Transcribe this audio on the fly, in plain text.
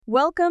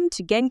Welcome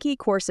to Genki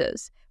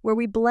Courses, where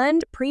we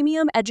blend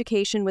premium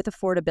education with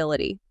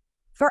affordability.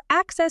 For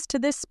access to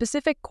this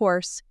specific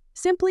course,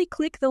 simply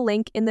click the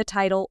link in the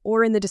title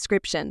or in the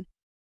description.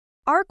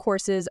 Our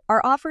courses are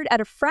offered at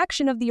a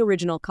fraction of the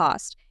original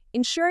cost,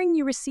 ensuring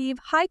you receive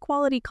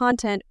high-quality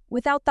content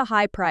without the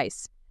high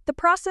price. The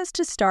process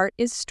to start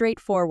is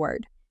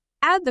straightforward.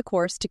 Add the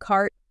course to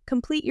cart,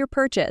 complete your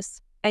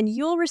purchase, and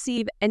you'll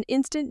receive an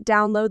instant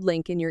download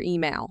link in your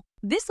email.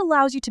 This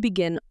allows you to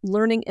begin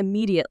learning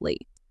immediately.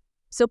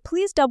 So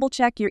please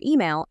double-check your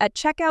email at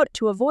checkout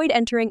to avoid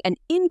entering an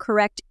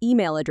incorrect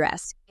email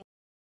address.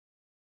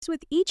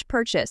 With each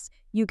purchase,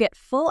 you get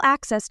full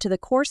access to the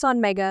course on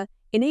Mega,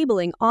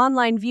 enabling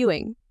online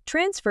viewing,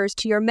 transfers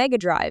to your Mega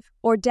Drive,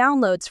 or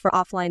downloads for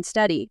offline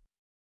study.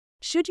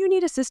 Should you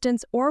need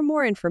assistance or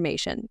more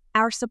information,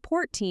 our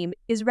support team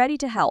is ready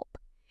to help.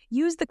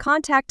 Use the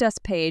Contact Us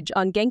page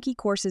on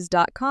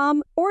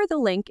genkicourses.com or the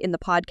link in the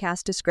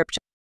podcast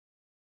description.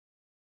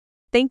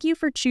 Thank you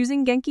for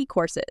choosing Genki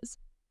Courses.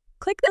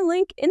 Click the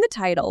link in the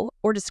title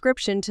or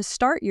description to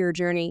start your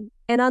journey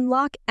and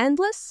unlock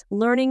endless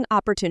learning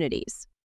opportunities.